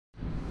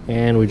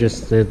And we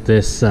just did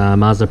this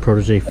Mazda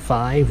Protege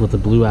 5 with the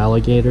blue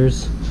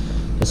Alloygators.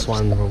 This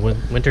one were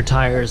winter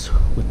tires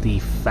with the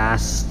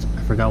fast,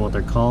 I forgot what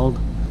they're called,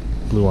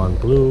 blue on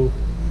blue.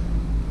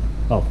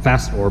 Oh,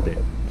 fast orbit.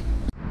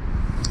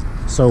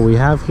 So we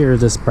have here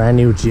this brand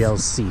new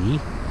GLC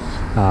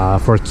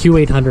for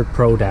Q800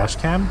 Pro dash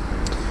cam.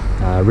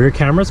 Rear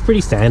camera is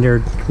pretty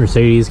standard.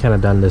 Mercedes kind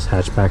of done this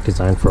hatchback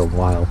design for a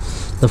while.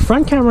 The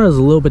front camera is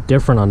a little bit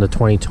different on the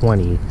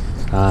 2020.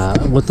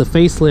 With the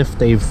facelift,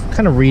 they've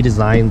kind of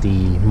redesigned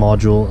the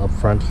module up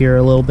front here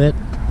a little bit.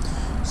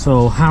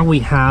 So how we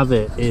have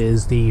it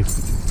is the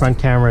front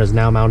camera is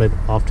now mounted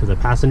off to the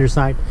passenger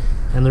side,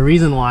 and the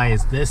reason why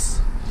is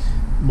this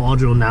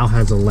module now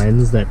has a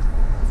lens that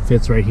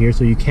fits right here,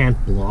 so you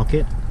can't block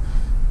it.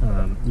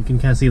 You can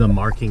kind of see the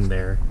marking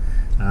there.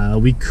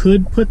 We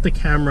could put the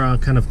camera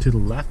kind of to the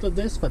left of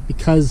this, but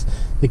because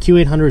the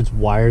Q800's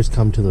wires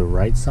come to the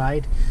right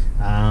side,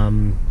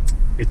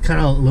 it's kind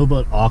of a little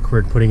bit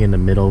awkward putting in the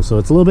middle, so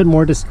it's a little bit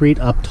more discreet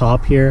up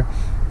top here.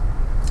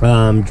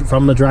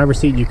 From the driver's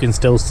seat you can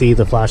still see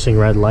the flashing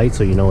red light,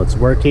 so you know it's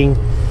working,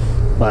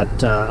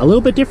 but a little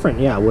bit different,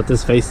 yeah, with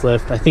this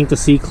facelift. I think the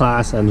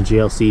C-Class and the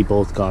GLC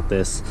both got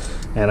this,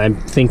 and I'm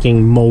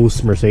thinking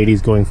most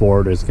Mercedes going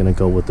forward is going to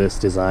go with this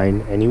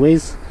design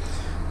anyways,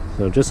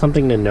 so just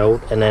something to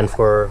note. And then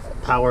for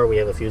power, we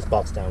have a fuse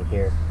box down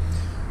here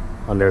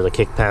under the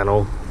kick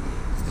panel.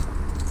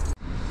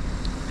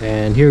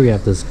 And here we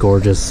have this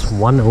gorgeous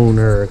one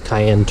owner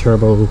Cayenne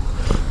turbo.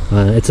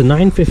 It's a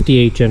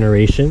 958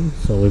 generation,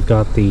 so we've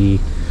got the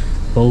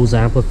Bose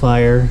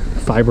amplifier,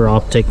 fiber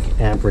optic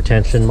amp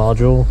retention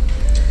module,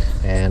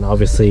 and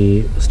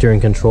obviously steering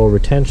control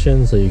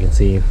retention, so you can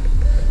see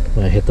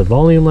when I hit the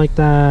volume like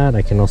that.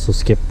 I can also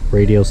skip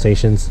radio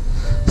stations.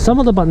 Some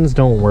of the buttons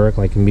don't work,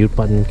 like a mute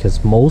button,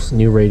 because most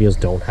new radios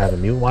don't have a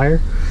mute wire.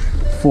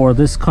 For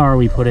this car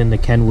we put in the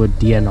Kenwood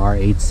DNR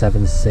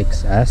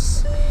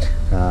 876S.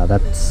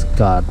 That's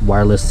got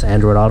wireless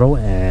Android Auto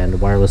and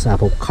wireless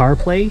Apple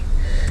CarPlay,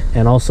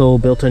 and also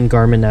built-in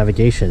Garmin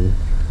navigation.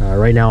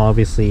 Right now,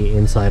 obviously,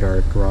 inside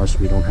our garage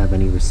we don't have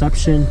any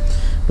reception,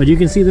 but you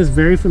can see this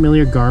very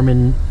familiar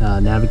Garmin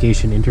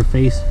navigation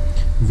interface.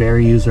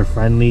 Very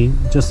user-friendly,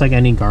 just like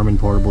any Garmin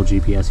portable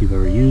GPS you've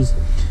ever used,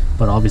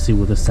 but obviously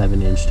with a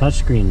 7-inch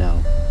touchscreen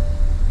now.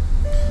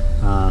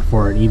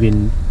 For an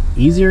even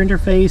easier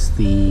interface,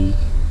 the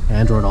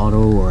Android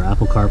Auto or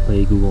Apple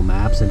CarPlay, Google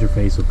Maps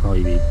interface would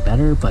probably be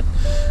better, but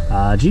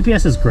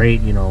GPS is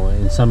great, you know,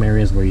 in some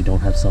areas where you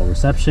don't have cell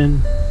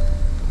reception.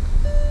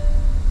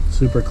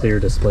 Super clear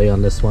display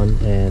on this one,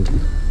 and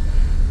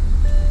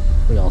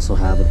we also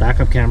have a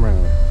backup camera.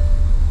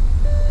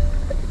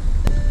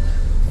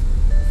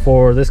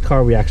 For this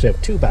car we actually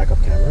have two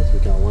backup cameras. We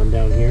got one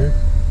down here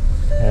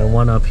and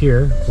one up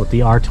here with the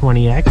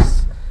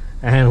R20X,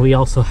 and we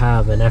also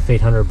have an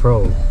F800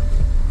 Pro.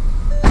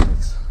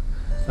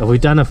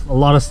 We've done a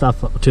lot of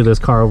stuff to this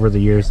car over the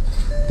years.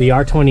 The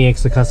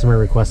R20X, the customer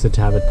requested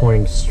to have it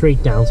pointing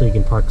straight down so you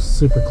can park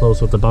super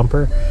close with the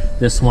bumper.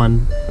 This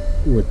one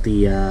with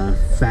the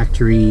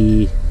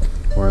factory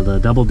or the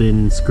double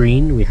din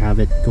screen, we have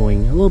it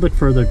going a little bit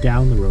further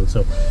down the road,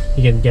 so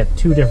you can get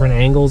two different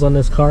angles on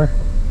this car.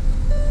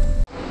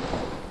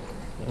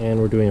 And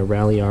we're doing a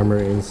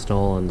RallyArmor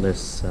install on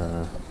this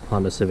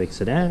Honda Civic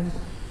sedan,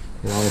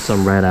 along with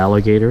some red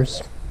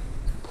Alloygators.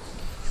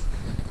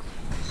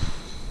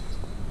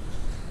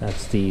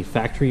 That's the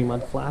factory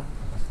mud flap.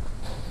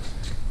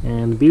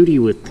 And the beauty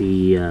with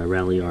the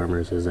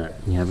RallyArmors is that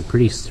you have a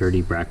pretty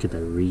sturdy bracket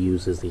that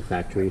reuses the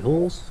factory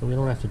holes, so we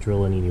don't have to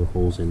drill any new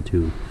holes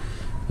into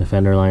the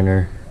fender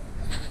liner.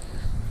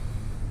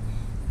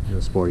 And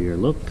a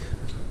sportier look.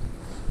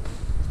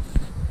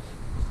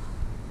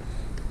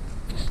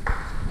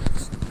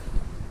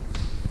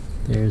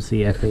 There's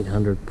the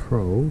F800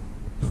 Pro.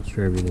 Not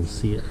sure if you can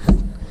see it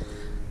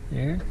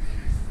there.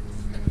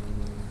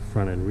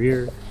 Front and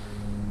rear.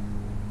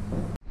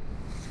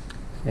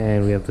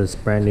 And we have this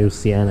brand new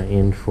Sienna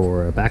in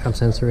for a backup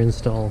sensor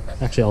install,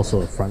 actually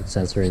also a front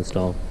sensor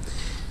install.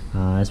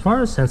 As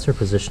far as sensor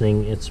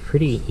positioning, it's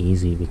pretty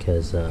easy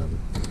because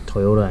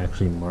Toyota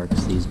actually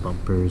marks these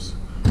bumpers,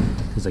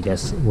 because I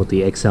guess with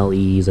the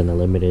XLEs and the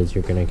Limiteds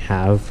you're going to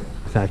have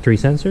factory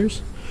sensors.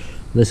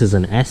 This is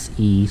an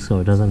SE, so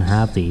it doesn't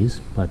have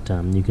these, but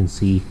you can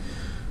see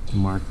the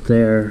mark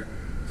there,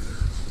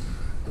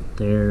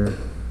 there,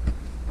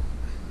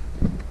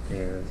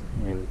 there,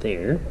 and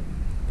there.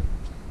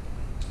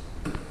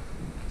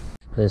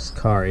 This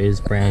car is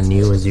brand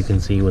new, as you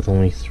can see, with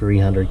only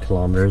 300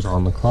 kilometers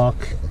on the clock.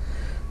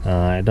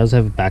 It does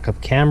have a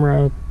backup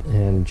camera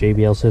and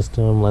JBL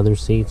system, leather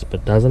seats,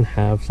 but doesn't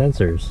have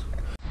sensors.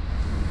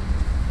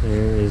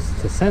 There is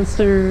the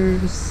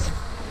sensors,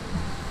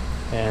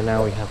 and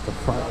now we have the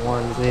front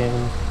ones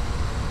in.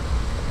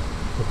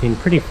 Looking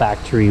pretty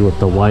factory with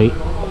the white.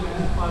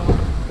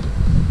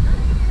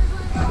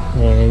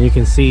 And you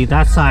can see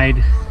that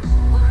side,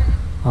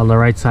 on the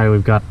right side,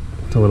 we've got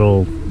the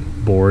little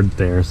board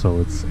there,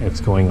 so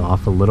it's going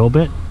off a little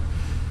bit,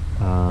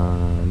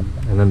 and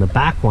then the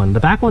back one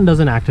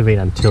doesn't activate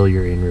until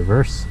you're in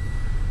reverse.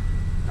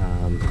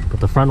 but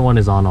the front one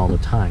is on all the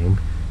time.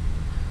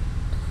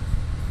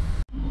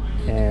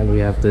 And we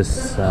have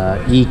this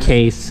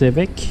EK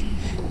Civic.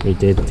 We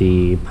did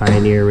the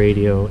Pioneer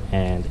radio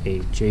and a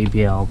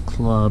JBL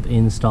Club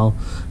install.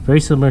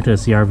 Very similar to the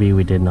CRV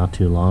we did not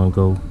too long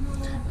ago.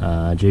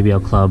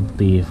 JBL Club,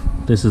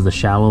 this is the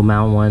shallow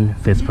mount one,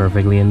 fits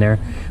perfectly in there.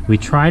 We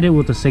tried it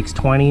with the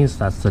 620s,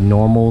 that's the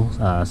normal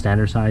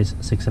standard size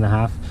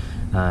 6.5,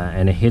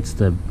 and it hits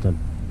the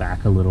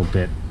back a little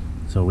bit,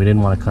 so we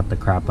didn't want to cut the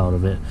crap out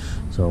of it,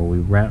 so we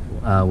ran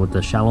with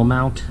the shallow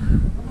mount.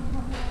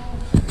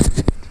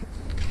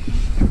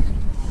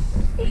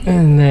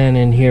 And then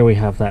in here we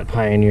have that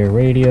Pioneer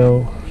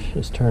radio.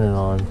 Just turn it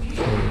on.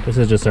 This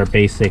is just our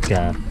basic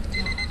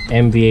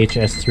MVH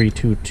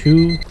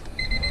S322.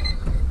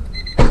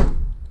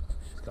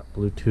 It's got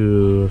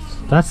Bluetooth.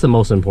 That's the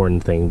most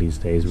important thing these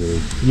days, really.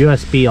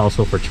 USB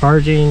also for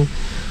charging,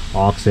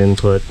 aux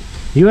input.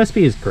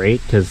 USB is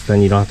great because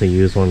then you don't have to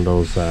use one of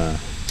those,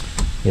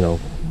 you know,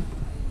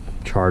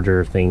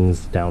 charger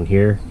things down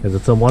here, because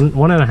it's a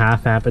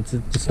 1.5 amp.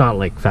 It's not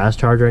like fast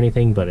charge or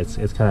anything, but it's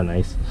kind of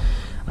nice.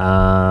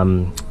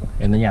 And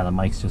then yeah, the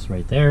mic's just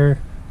right there.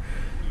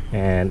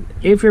 And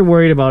if you're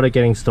worried about it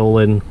getting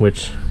stolen,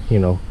 which, you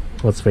know,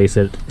 let's face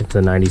it, it's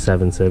a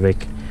 97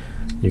 Civic,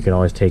 you can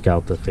always take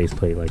out the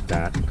faceplate like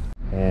that.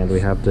 And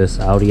we have this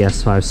Audi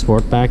S5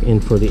 Sportback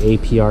in for the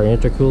APR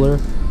intercooler.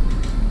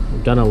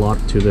 We've done a lot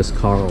to this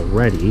car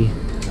already.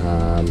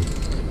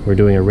 We're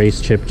doing a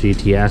race chip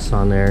GTS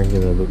on there,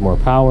 give it a bit more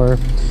power.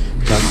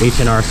 Got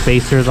H&R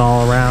spacers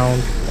all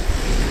around.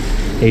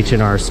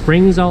 H&R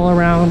springs all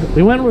around.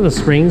 We went with the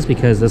springs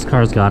because this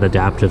car's got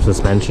adaptive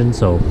suspension,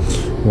 so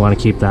we want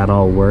to keep that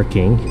all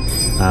working.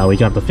 We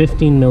got the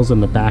 15 mils in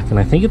the back, and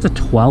I think it's a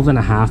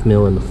 12.5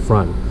 mil in the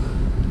front.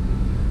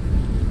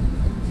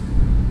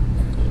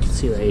 You can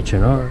see the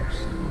H&Rs.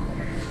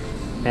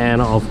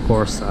 And of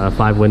course,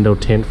 5-window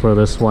tint for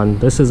this one.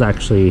 This is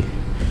actually,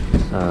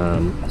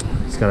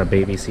 he's got a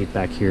baby seat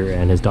back here,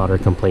 and his daughter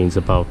complains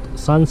about the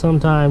sun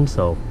sometimes,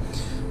 so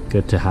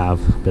good to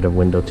have a bit of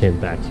window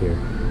tint back here.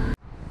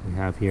 We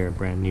have here a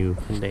brand new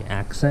Hyundai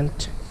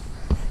Accent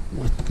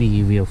with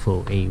the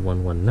VIOFO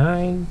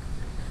A119.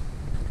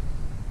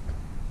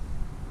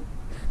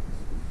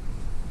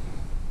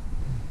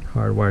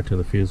 Hardwired to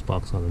the fuse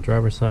box on the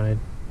driver's side.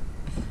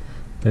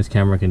 This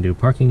camera can do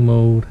parking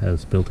mode,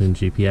 has built-in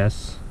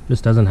GPS,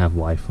 just doesn't have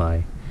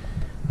Wi-Fi.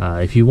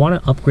 If you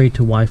want to upgrade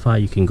to Wi-Fi,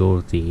 you can go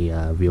with the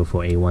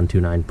VIOFO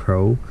A129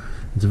 Pro.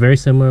 It's a very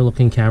similar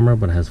looking camera,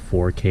 but it has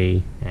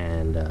 4K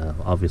and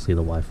obviously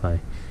the Wi-Fi.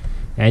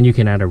 And you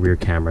can add a rear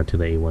camera to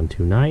the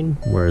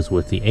A129, whereas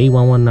with the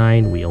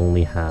A119, we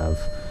only have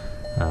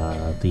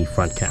the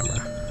front camera.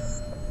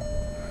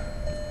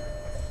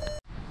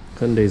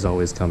 Hyundai's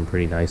always come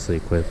pretty nicely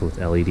equipped with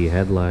LED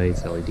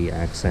headlights, LED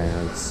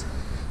accents,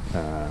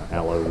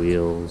 alloy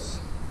wheels.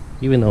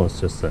 Even though it's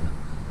just a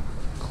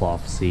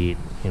cloth seat,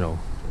 you know,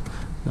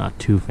 not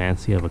too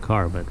fancy of a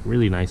car, but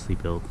really nicely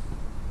built.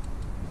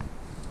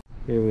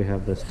 Here we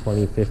have this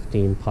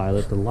 2015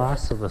 Pilot, the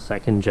last of the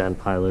second gen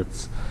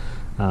Pilots.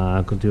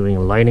 Doing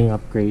a lighting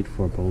upgrade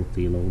for both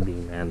the low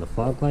beam and the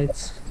fog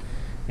lights,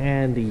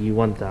 and the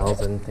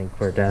 1000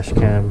 Thinkware dash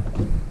cam.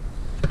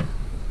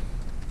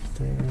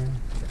 There.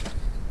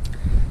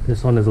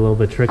 This one is a little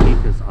bit tricky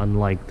because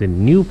unlike the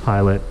new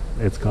Pilot,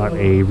 it's got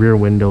a rear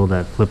window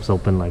that flips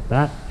open like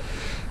that.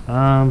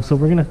 So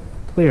we're gonna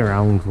play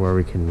around where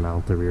we can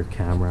mount the rear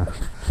camera.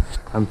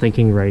 I'm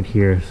thinking right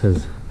here, it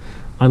says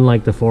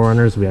unlike the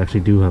 4Runners, we actually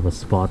do have a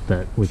spot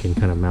that we can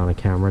kind of mount a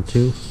camera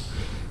to.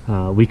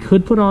 We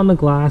could put on the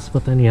glass,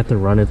 but then you have to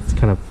run it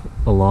kind of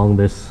along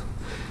this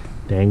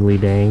dangly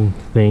dang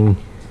thing,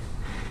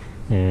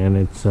 and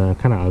it's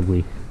kind of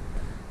ugly.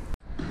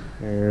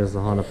 There's the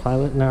Honda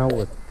Pilot now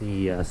with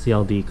the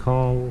CLD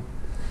Kong,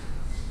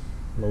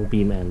 low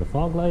beam and the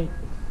fog light.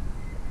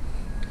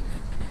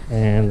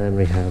 And then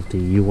we have the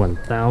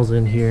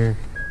U1000 here,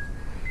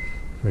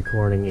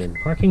 recording in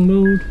parking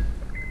mode.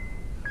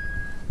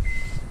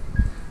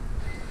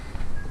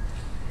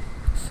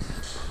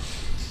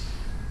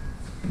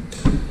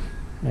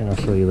 And I'll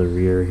show you the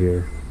rear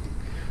here.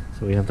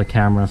 So we have the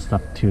camera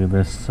stuck to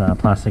this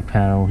plastic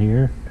panel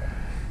here.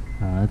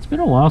 It's been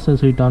a while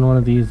since we've done one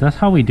of these. That's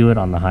how we do it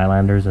on the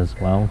Highlanders as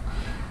well.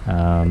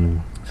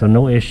 So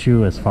no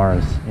issue as far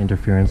as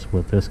interference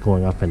with this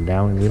going up and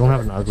down. And we don't have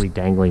an ugly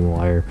dangling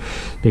wire,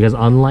 because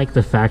unlike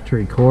the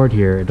factory cord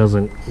here, it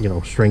doesn't, you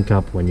know, shrink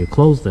up when you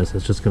close this.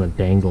 It's just going to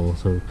dangle,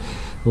 so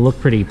it'll look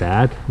pretty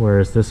bad.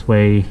 Whereas this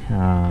way,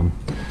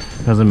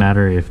 doesn't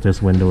matter if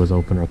this window is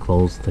open or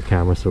closed, the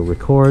camera still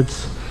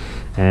records.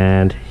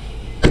 And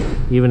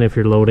even if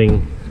you're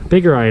loading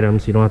bigger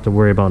items, you don't have to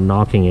worry about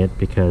knocking it,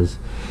 because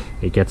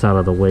it gets out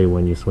of the way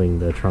when you swing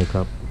the trunk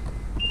up.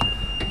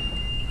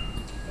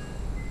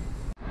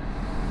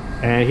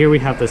 And here we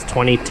have this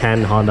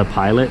 2010 Honda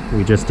Pilot.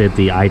 We just did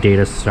the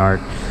iData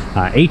Start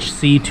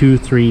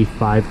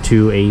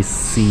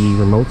HC2352AC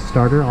remote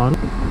starter on.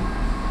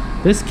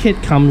 This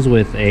kit comes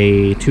with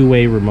a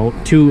two-way remote,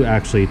 two-way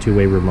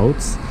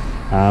remotes.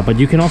 but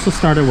you can also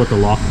start it with the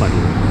lock button.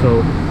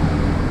 So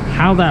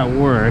how that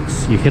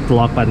works, you hit the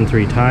lock button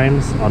 3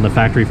 times on the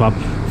factory fob.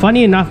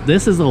 Funny enough,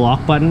 this is the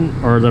lock button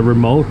or the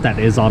remote that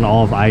is on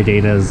all of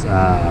iData's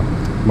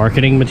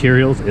marketing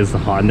materials, is the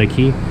Honda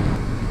key.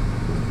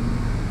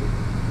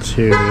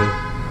 2, 3,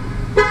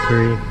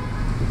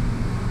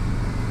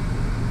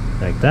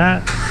 like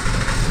that,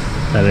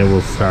 then it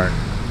will start.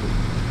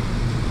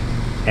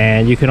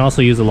 And you can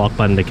also use the lock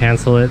button to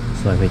cancel it.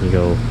 So I think you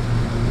go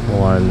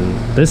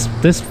 1. This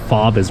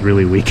fob is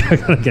really weak. I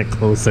gotta get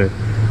closer.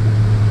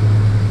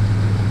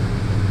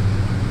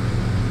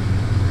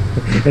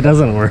 It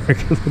doesn't work.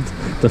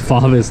 The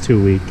fob is too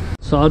weak.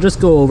 So I'll just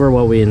go over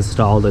what we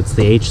installed. It's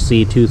the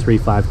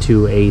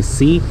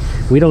HC2352AC.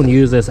 We don't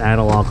use this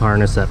analog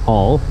harness at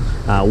all.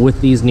 With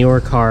these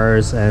newer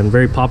cars and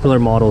very popular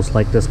models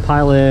like this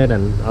Pilot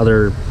and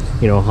other,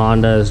 you know,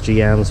 Hondas,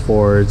 GMs,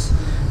 Fords,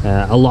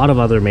 a lot of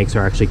other makes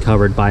are actually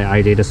covered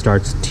by iData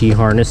Start's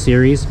T-Harness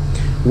series.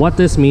 What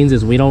this means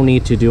is we don't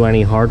need to do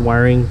any hard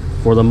wiring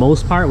for the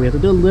most part. We have to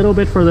do a little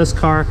bit for this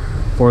car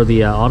for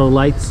the auto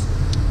lights.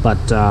 But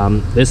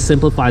this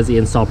simplifies the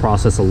install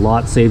process a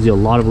lot, saves you a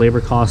lot of labor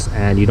costs,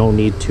 and you don't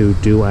need to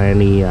do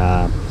any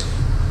kind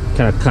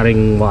of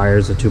cutting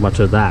wires or too much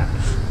of that.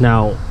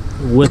 Now,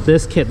 with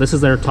this kit, this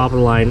is their top of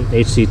the line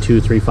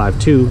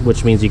HC2352,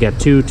 which means you get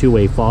 2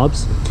 two-way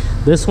fobs.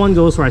 This one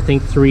goes for I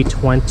think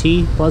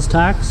 $320 plus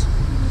tax,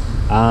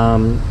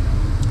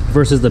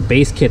 versus the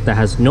base kit that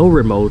has no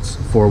remotes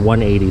for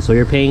 $180. So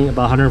you're paying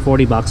about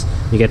 140 bucks.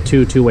 You get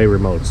 2 two-way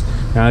remotes.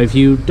 Now, if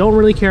you don't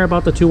really care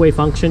about the two-way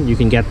function, you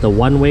can get the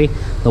one-way,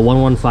 the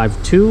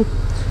 1152.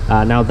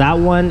 Now that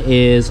one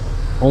is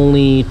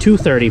only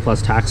 $230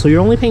 plus tax, so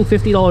you're only paying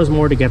 $50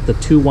 more to get the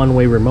 2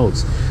 one-way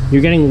remotes.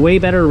 You're getting way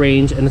better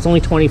range, and it's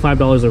only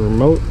 $25 a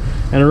remote.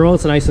 And the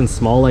remote's nice and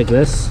small like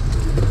this.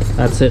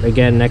 That's it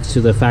again next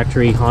to the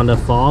factory Honda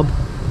fob.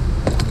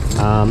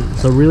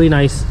 So really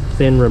nice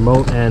thin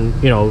remote, and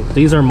you know,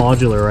 these are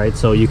modular, right?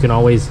 So you can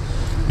always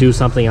do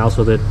something else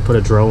with it, put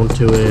a drone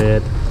to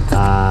it.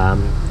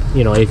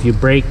 You know, if you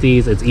break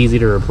these, it's easy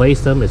to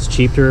replace them. It's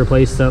cheap to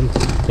replace them.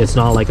 It's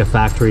not like a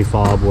factory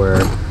fob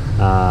where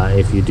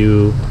if you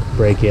do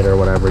break it or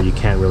whatever, you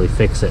can't really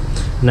fix it.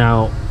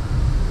 Now,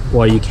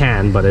 well, you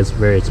can, but it's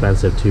very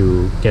expensive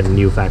to get a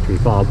new factory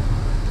fob.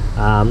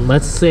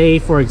 Let's say,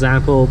 for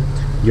example,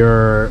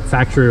 your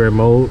factory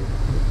remote,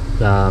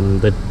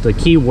 the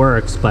key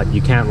works, but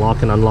you can't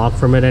lock and unlock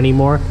from it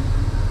anymore.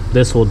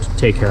 This will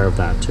take care of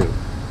that too.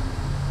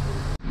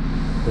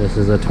 This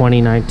is a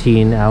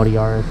 2019 Audi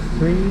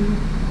R3.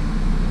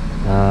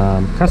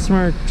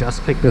 Customer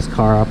just picked this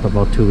car up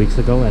about 2 weeks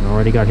ago and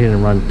already got hit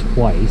and run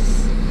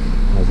twice,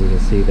 as you can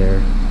see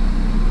there.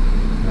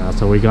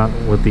 So we got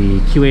with the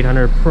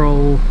Q800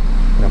 Pro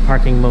in a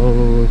parking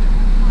mode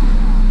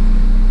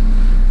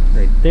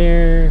right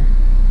there.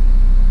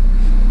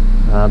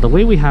 The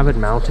way we have it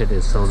mounted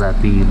is so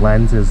that the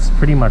lens is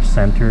pretty much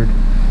centered,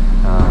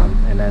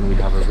 and then we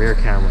have a rear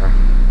camera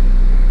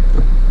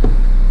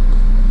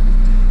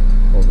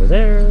over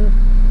there,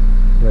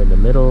 right in the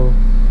middle.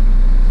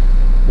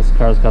 This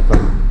car's got the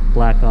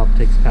black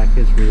optics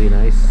package, really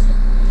nice.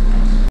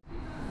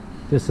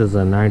 This is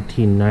a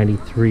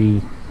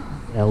 1993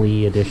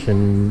 LE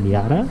edition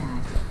Miata.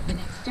 The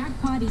next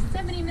jackpot is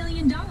 $70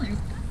 million.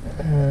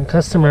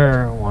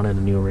 Customer wanted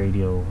a new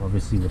radio,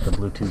 obviously with the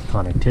Bluetooth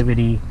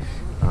connectivity.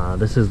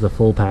 This is the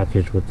full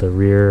package with the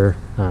rear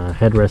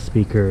headrest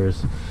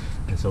speakers,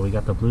 and so we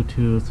got the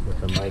Bluetooth with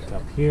the mic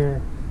up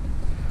here.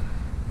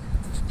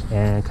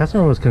 And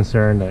customer was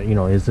concerned that, you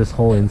know, is this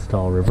whole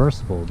install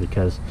reversible,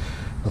 because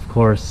of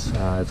course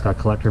it's got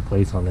collector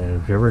plates on it.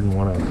 If you ever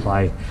want to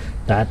apply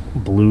that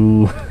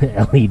blue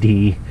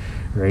LED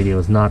radio,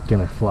 is not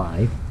gonna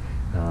fly.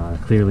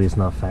 Clearly it's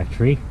not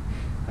factory.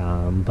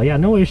 But yeah,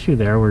 no issue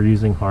there. We're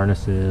using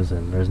harnesses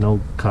and there's no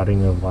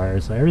cutting of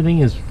wires, so everything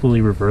is fully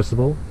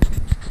reversible.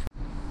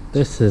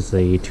 This is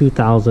a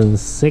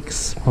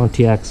 2006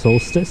 Pontiac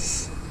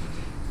Solstice.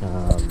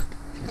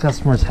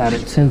 Customers had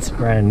it since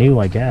brand new,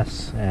 I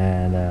guess,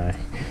 and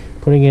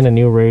putting in a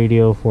new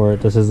radio for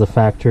it. This is the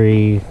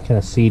factory kind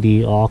of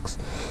CD aux.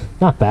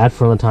 Not bad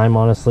for the time,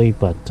 honestly,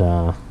 but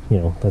you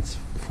know, that's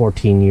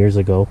 14 years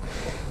ago.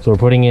 So we're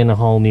putting in a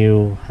whole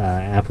new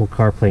Apple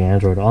CarPlay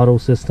Android Auto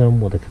system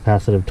with a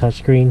capacitive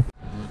touchscreen.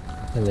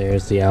 And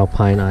there's the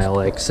Alpine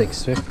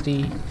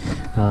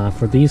ILX650.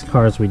 For these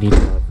cars, we need to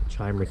have a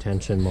chime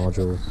retention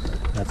module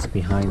that's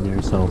behind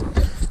there. So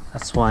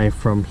that's why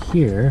from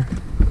here,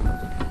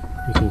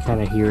 you can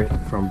kind of hear it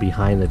from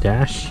behind the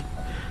dash.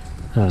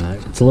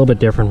 It's a little bit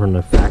different from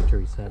the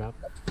factory setup.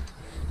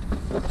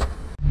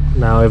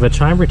 Now, if a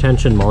chime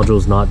retention module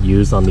is not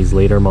used on these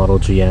later model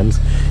GMs,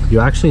 you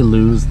actually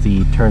lose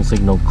the turn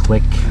signal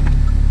click,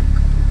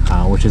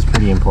 which is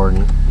pretty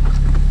important.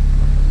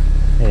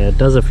 And it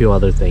does a few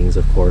other things,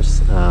 of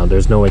course.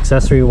 There's no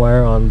accessory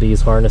wire on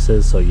these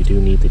harnesses, so you do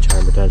need the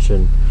chime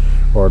retention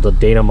or the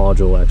data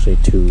module actually,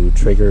 to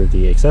trigger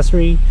the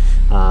accessory.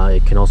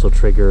 It can also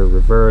trigger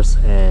reverse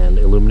and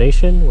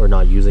illumination. We're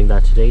not using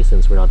that today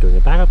since we're not doing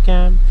a backup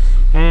cam.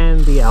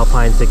 And the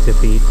Alpine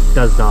 650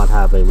 does not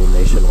have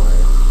illumination wire.